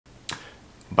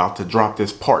About to drop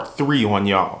this part 3 on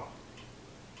y'all.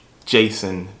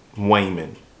 Jason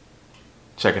Wayman.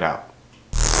 Check it out.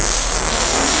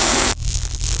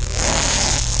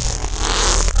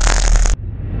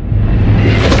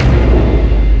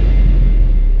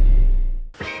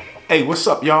 Hey, what's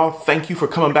up, y'all? Thank you for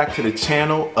coming back to the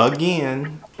channel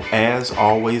again. As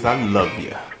always, I love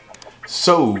you.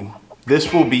 So,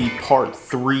 this will be part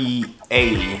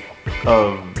 3A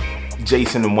of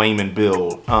Jason Wayman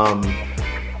build.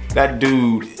 That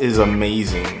dude is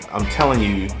amazing. I'm telling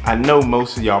you, I know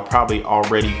most of y'all probably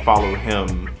already follow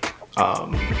him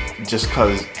just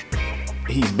because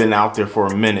he's been out there for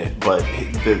a minute, but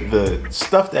the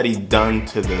stuff that he's done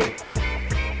to the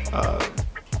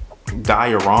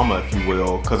diorama, if you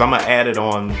will, because I'm gonna add it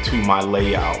on to my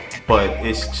layout, but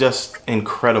it's just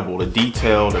incredible. The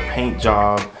detail, the paint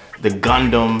job, the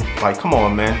Gundam, like, come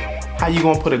on, man. How you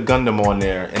gonna put a Gundam on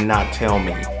there and not tell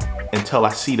me until I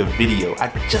see the video? I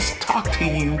just talked to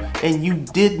you and you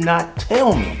did not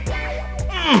tell me.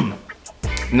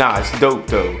 Nah, it's dope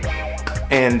though.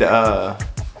 And I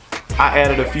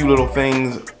added a few little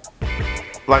things.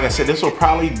 Like I said, this will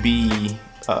probably be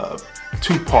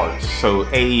 2 parts, so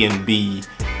A and B.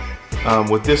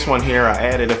 With this one here, I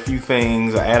added a few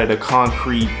things. I added a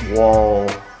concrete wall,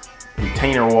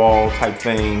 retainer wall type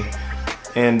thing.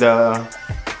 And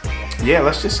yeah,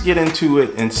 let's just get into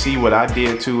it and see what I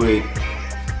did to it.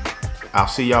 I'll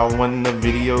see y'all when the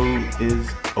video is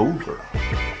over.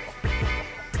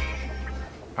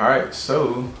 All right,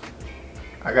 so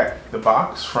I got the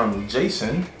box from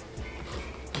Jason,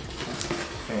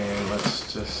 and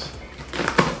let's just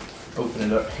open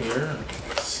it up here,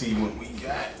 see what we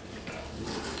got.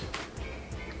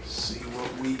 See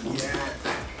what we got.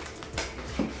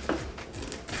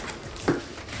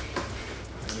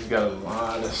 We got a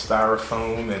lot of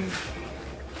styrofoam and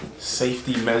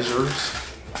safety measures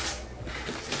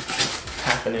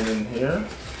happening in here.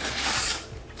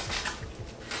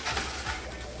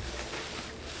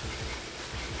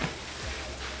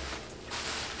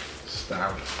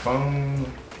 Styrofoam.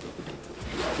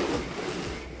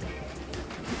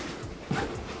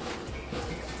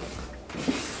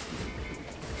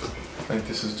 I think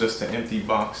this is just an empty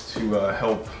box to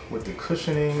help with the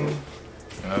cushioning.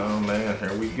 Oh man,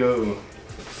 here we go.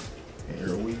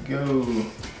 Here we go.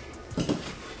 I'm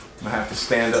gonna have to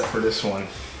stand up for this one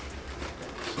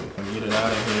so we can get it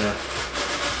out of here.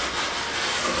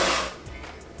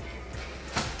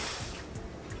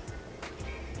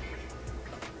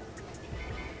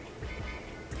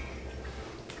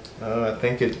 I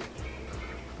think it's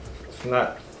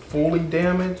not fully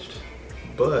damaged,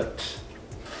 but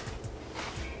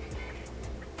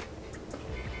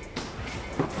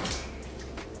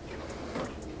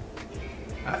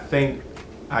I think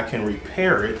I can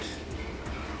repair it.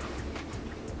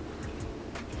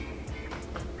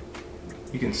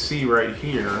 You can see right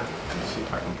here, let's see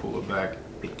if I can pull it back.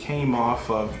 It came off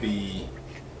of the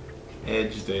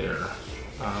edge there.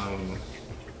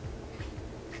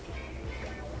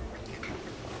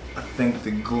 I think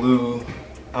the glue,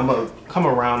 I'm gonna come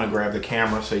around and grab the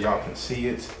camera so y'all can see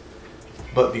it.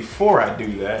 But before I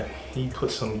do that, he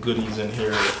put some goodies in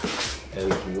here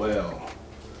as well.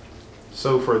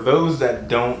 So for those that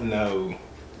don't know,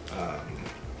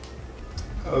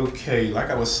 okay, like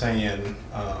I was saying,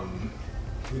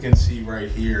 you can see right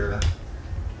here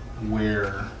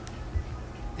where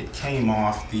it came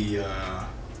off the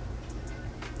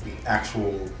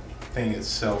actual thing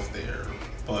itself there.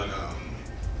 But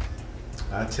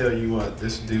I tell you what,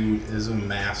 this dude is a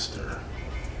master.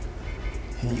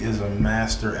 He is a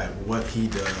master at what he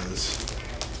does.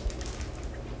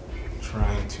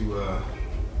 Trying to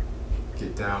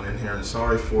get down in here, and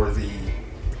sorry for the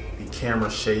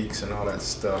camera shakes and all that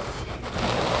stuff.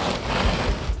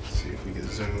 Let's see if we can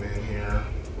zoom in here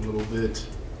a little bit.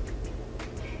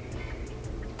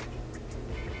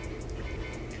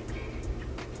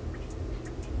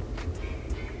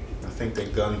 I think the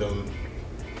Gundam,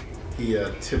 he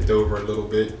tipped over a little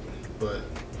bit, but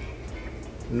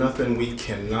nothing we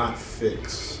cannot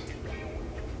fix.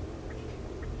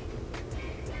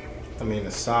 I mean,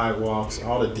 the sidewalks,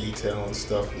 all the detail and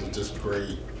stuff is just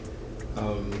great.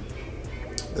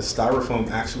 The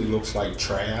styrofoam actually looks like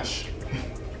trash.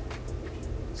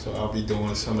 So I'll be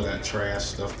doing some of that trash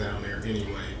stuff down there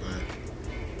anyway,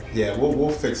 but yeah,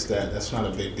 we'll fix that. That's not a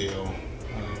big deal.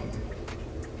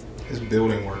 His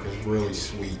building work is really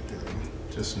sweet, though.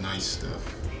 Just nice stuff.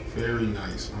 Very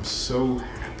nice. I'm so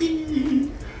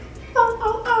happy.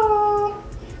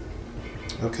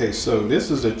 Okay, so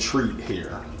this is a treat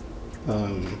here.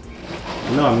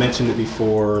 I know I mentioned it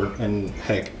before, and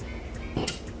heck,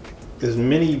 as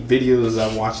many videos as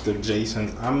I watched of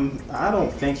Jason, I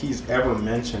don't think he's ever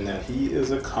mentioned that he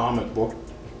is a comic book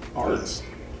artist.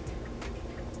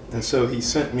 And so he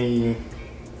sent me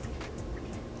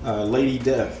Lady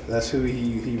Death. That's who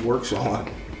he works on.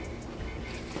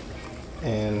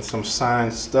 And some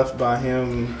signed stuff by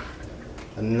him.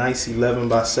 A nice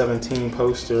 11x17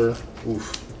 poster.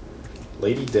 Oof.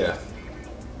 Lady Death.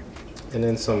 And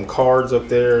then some cards up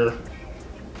there.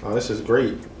 Oh, this is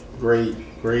great.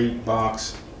 Great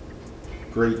box.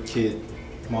 Great kit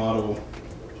model.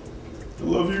 I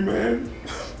love you, man.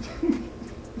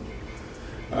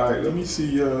 Alright, let me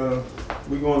see. We're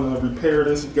going to repair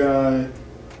this guy.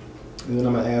 And then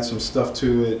I'm going to add some stuff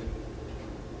to it.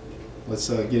 Let's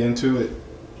get into it.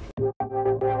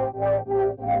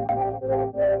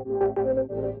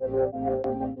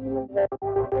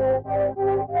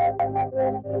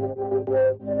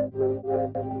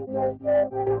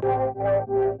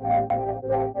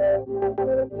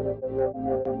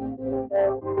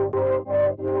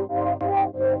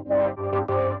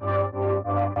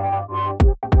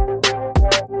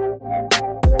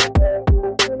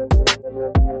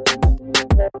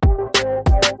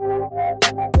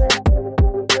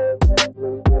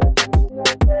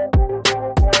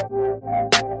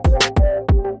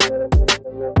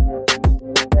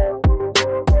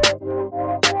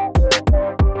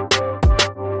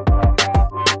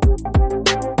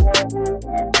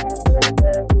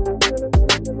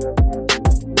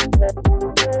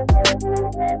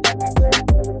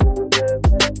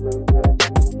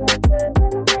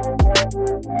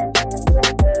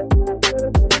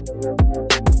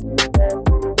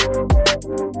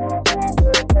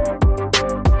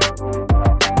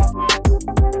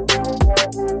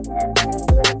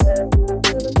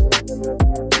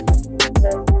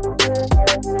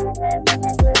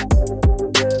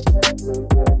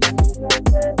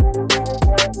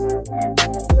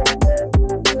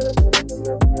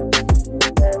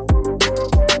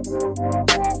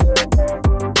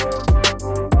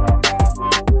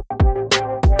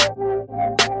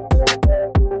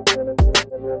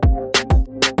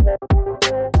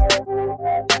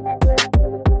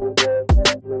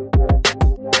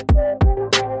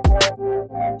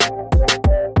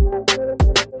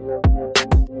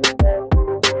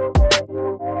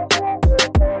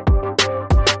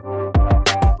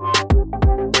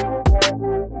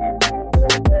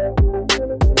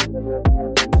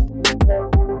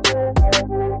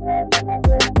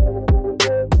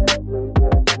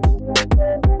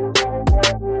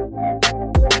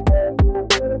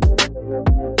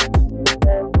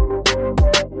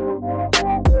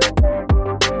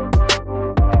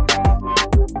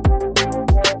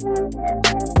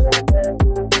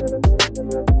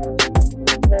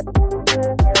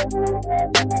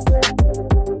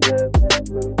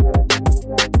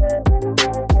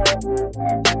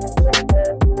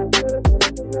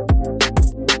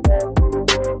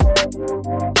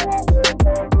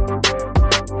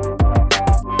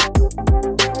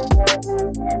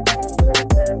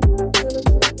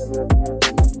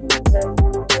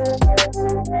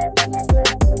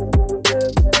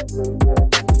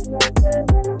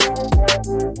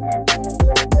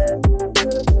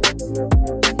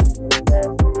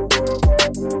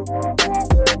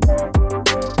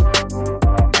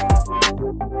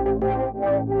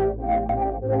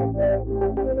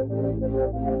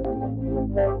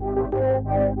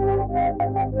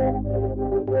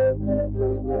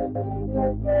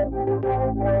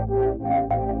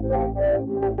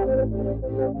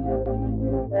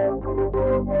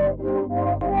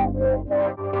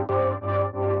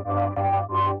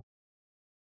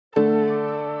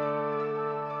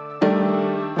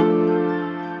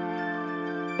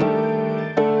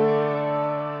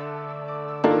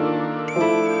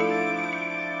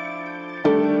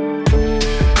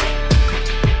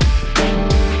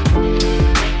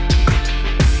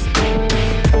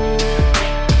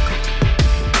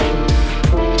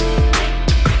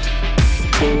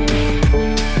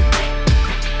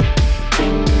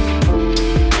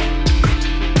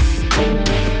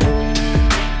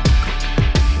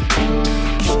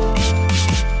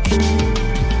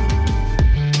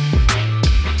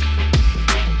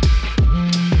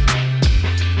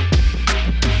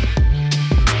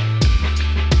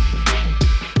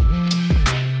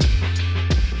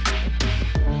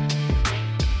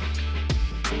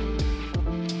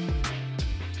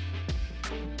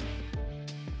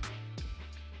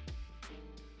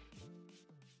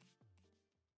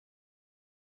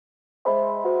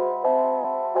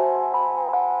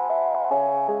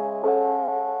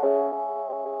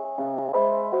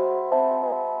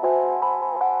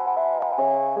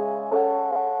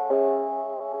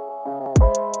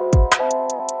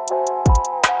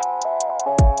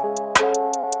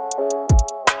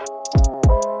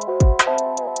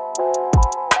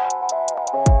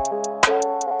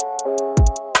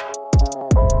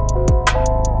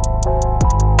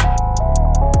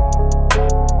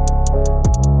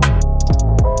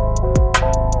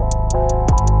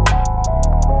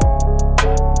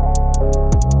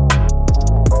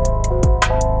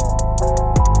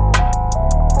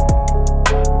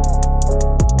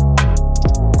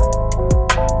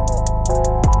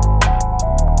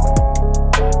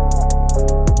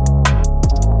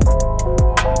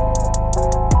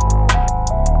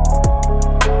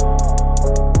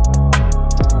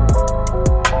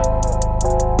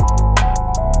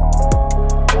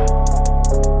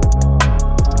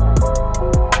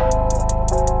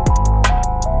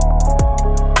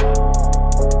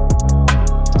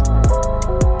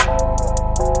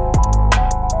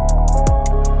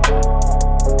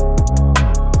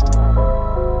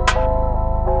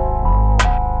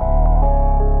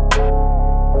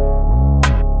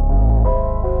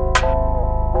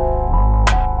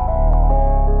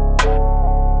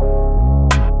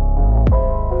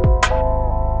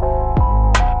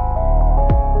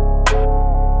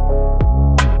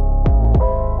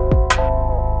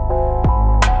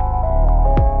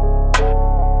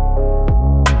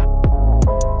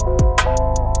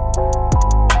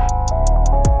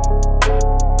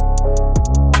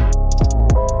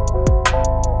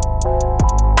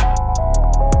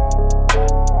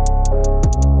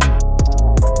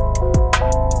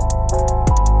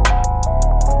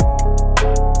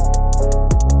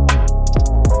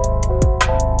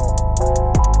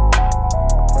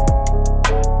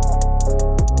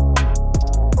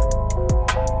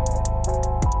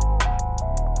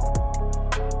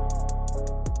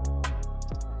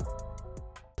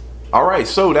 right,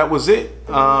 so that was it.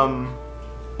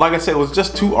 Like I said, it was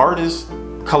just two artists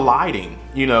colliding.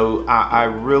 You know, I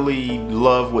really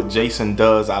love what Jason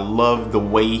does. I love the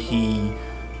way he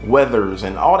weathers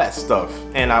and all that stuff.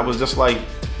 And I was just like,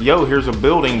 yo, here's a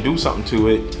building, do something to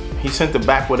it. He sent it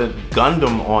back with a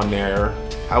Gundam on there.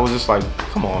 I was just like,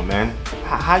 come on, man.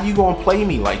 How you gonna play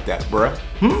me like that, bruh?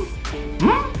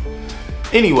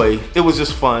 Anyway, it was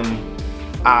just fun.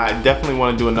 I definitely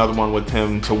want to do another one with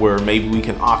him to where maybe we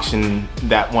can auction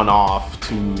that one off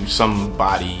to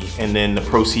somebody and then the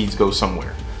proceeds go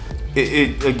somewhere.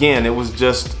 Again, it was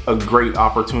just a great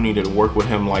opportunity to work with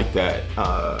him like that.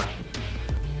 I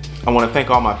want to thank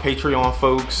all my Patreon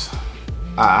folks.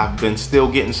 I've been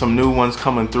still getting some new ones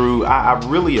coming through. I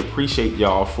really appreciate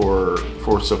y'all for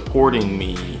supporting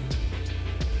me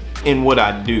in what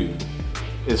I do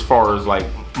as far as like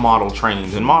model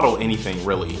trains and model anything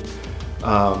really.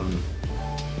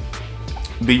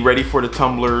 Be ready for the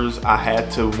tumblers. I had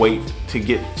to wait to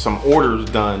get some orders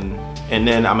done, and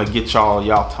then I'm gonna get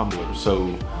y'all tumblers.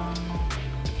 So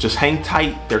just hang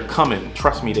tight, they're coming.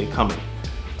 Trust me, they're coming.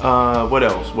 What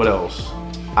else?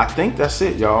 I think that's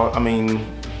it, y'all. I mean,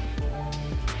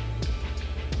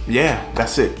 yeah,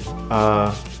 that's it.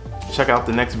 Check out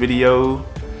the next video.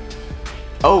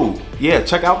 Oh yeah,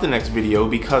 check out the next video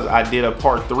because I did a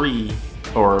part 3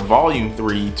 or volume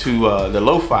 3 to the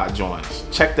lo-fi joints.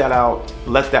 Check that out,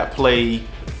 let that play,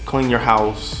 clean your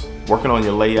house, working on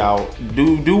your layout,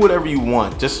 do whatever you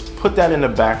want. Just put that in the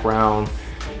background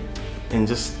and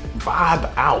just vibe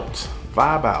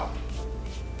out.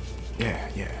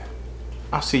 Yeah.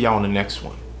 I'll see y'all on the next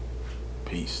one.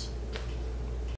 Peace.